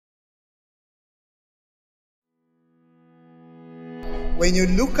when you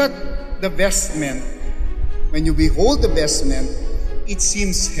look at the vestment, when you behold the vestment, it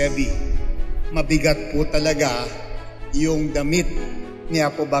seems heavy. Mabigat po talaga yung damit ni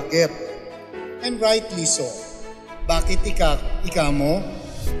Apo Bakit. And rightly so. Bakit ika mo?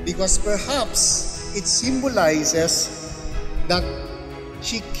 Because perhaps it symbolizes that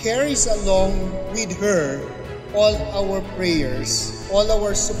she carries along with her all our prayers, all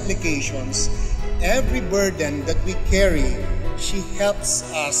our supplications, every burden that we carry, she helps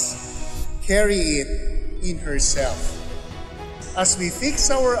us carry it in herself. As we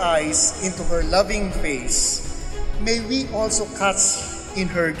fix our eyes into her loving face, may we also catch in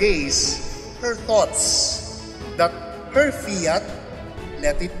her gaze her thoughts, that her fiat,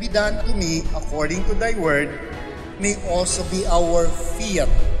 let it be done to me according to thy word, may also be our fiat,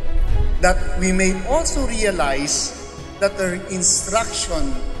 that we may also realize that her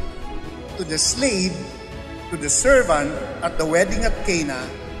instruction to the slave, to the servant at the wedding at Cana,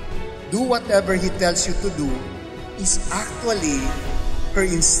 do whatever he tells you to do, is actually her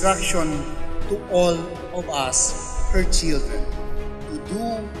instruction to all of us, her children, to do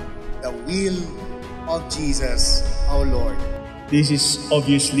the will of Jesus, our Lord. This is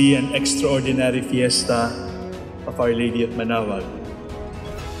obviously an extraordinary fiesta of Our Lady of Manaoag.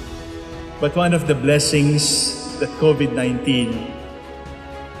 But one of the blessings that COVID-19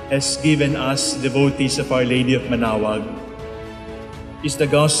 has given us, devotees of Our Lady of Manaoag, is the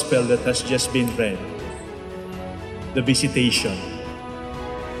gospel that has just been read, the visitation.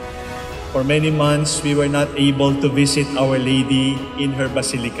 For many months, we were not able to visit Our Lady in her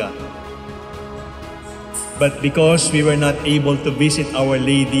basilica. But because we were not able to visit Our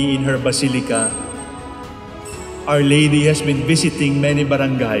Lady in her basilica, Our Lady has been visiting many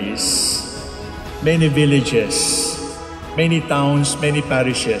barangays, many villages, many towns, many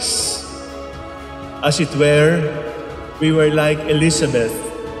parishes. As it were, we were like Elizabeth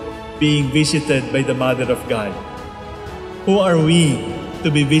being visited by the Mother of God. Who are we to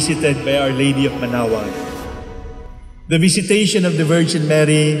be visited by Our Lady of Manaoag? The visitation of the Virgin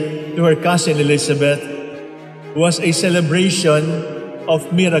Mary to her cousin Elizabeth was a celebration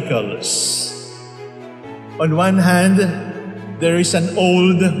of miracles. On one hand, there is an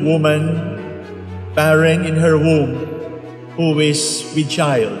old woman bearing in her womb who is with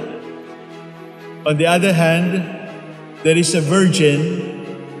child. On the other hand, there is a virgin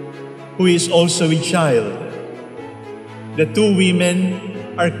who is also with child. The two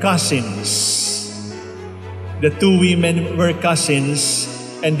women are cousins. The two women were cousins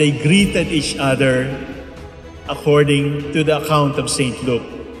and they greeted each other according to the account of St. Luke.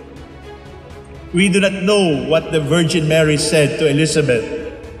 We do not know what the Virgin Mary said to Elizabeth.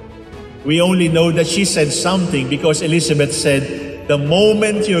 We only know that she said something because Elizabeth said, "The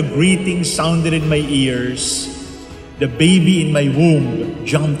moment your greeting sounded in my ears, the baby in my womb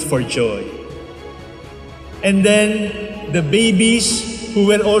jumped for joy." And then the babies who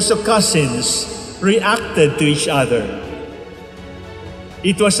were also cousins reacted to each other.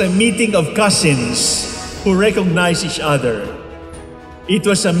 It was a meeting of cousins who recognized each other. It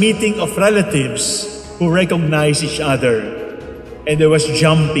was a meeting of relatives who recognized each other, and there was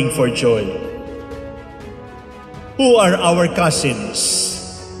jumping for joy. Who are our cousins?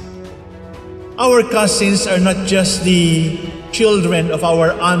 Our cousins are not just the children of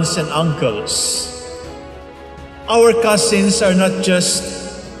our aunts and uncles. Our cousins are not just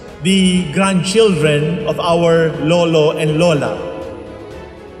the grandchildren of our lolo and lola.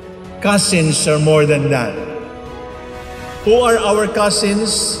 Cousins are more than that. Who are our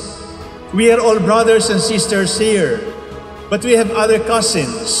cousins? We are all brothers and sisters here, but we have other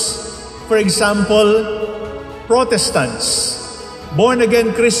cousins. For example, Protestants,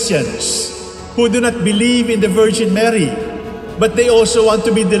 born-again Christians, who do not believe in the Virgin Mary, but they also want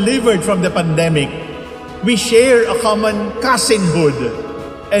to be delivered from the pandemic. We share a common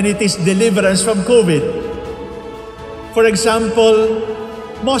cousinhood, and it is deliverance from COVID. For example,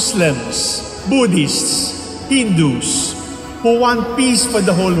 Muslims, Buddhists, Hindus, who want peace for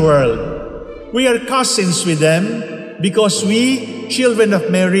the whole world. We are cousins with them because we, children of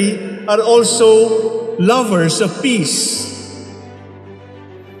Mary, are also lovers of peace.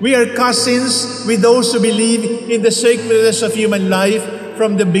 We are cousins with those who believe in the sacredness of human life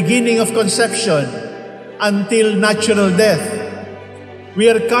from the beginning of conception until natural death. We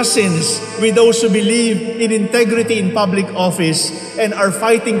are cousins with those who believe in integrity in public office and are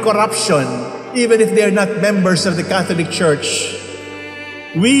fighting corruption, even if they are not members of the Catholic Church.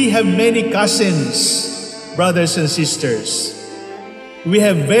 We have many cousins, brothers and sisters. We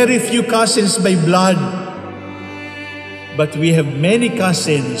have very few cousins by blood, but we have many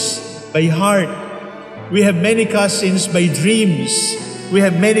cousins by heart. We have many cousins by dreams. We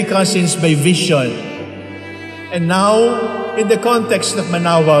have many cousins by vision. And now, in the context of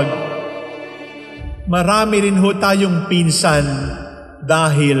Manawag, marami rin ho tayong pinsan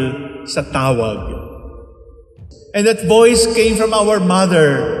dahil sa tawag. And that voice came from our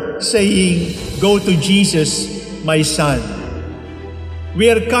mother saying, "Go to Jesus, my son."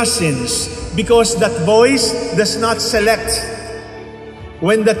 We are cousins because that voice does not select.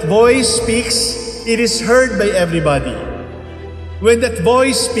 When that voice speaks, it is heard by everybody. When that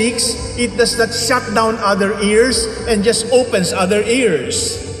voice speaks, it does not shut down other ears and just opens other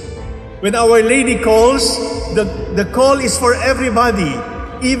ears. When Our Lady calls, the call is for everybody,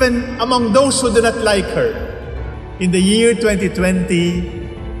 even among those who do not like her. In the year 2020,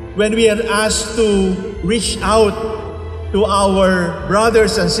 when we are asked to reach out to our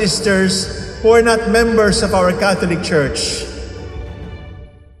brothers and sisters who are not members of our Catholic Church,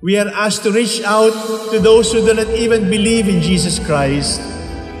 we are asked to reach out to those who do not even believe in Jesus Christ.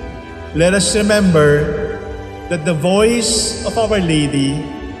 Let us remember that the voice of Our Lady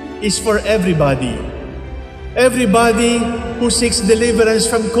is for everybody. Everybody who seeks deliverance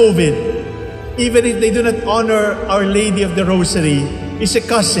from COVID, even if they do not honor Our Lady of the Rosary, is a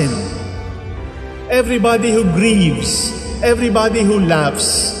cousin. Everybody who grieves, everybody who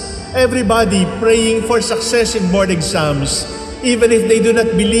laughs, everybody praying for success in board exams, even if they do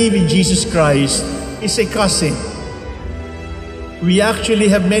not believe in Jesus Christ, is a cousin. We actually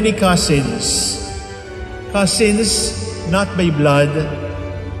have many cousins. Cousins not by blood,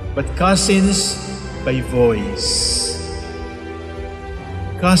 but cousins by voice.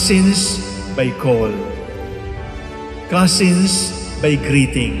 Cousins by call. Cousins by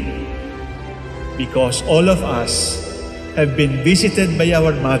greeting. Because all of us have been visited by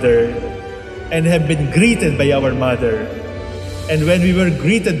our mother and have been greeted by our mother. And when we were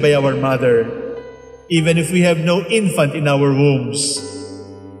greeted by our mother, even if we have no infant in our wombs,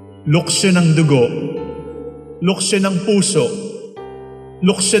 luksyo ng dugo, luksyo ng puso,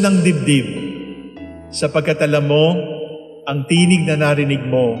 luksyo ng dibdib, sapagkat alam mo, ang tinig na narinig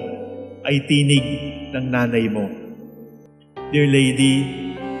mo ay tinig ng nanay mo. Dear Lady,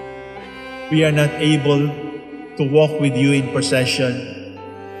 we are not able to walk with you in procession.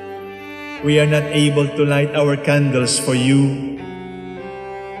 We are not able to light our candles for you.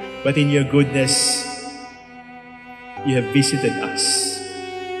 But in your goodness, you have visited us.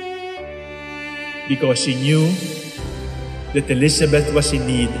 Because you knew that Elizabeth was in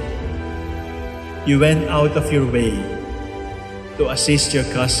need, you went out of your way to assist your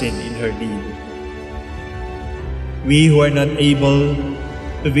cousin in her need. We who are not able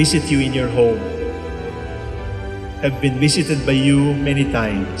to visit you in your home have been visited by you many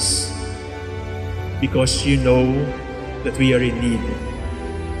times because you know that we are in need.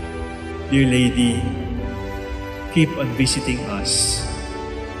 Dear Lady, keep on visiting us.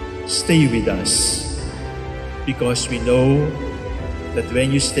 Stay with us, because we know that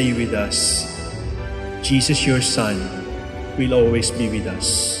when you stay with us, Jesus, your Son, will always be with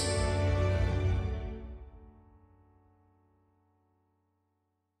us.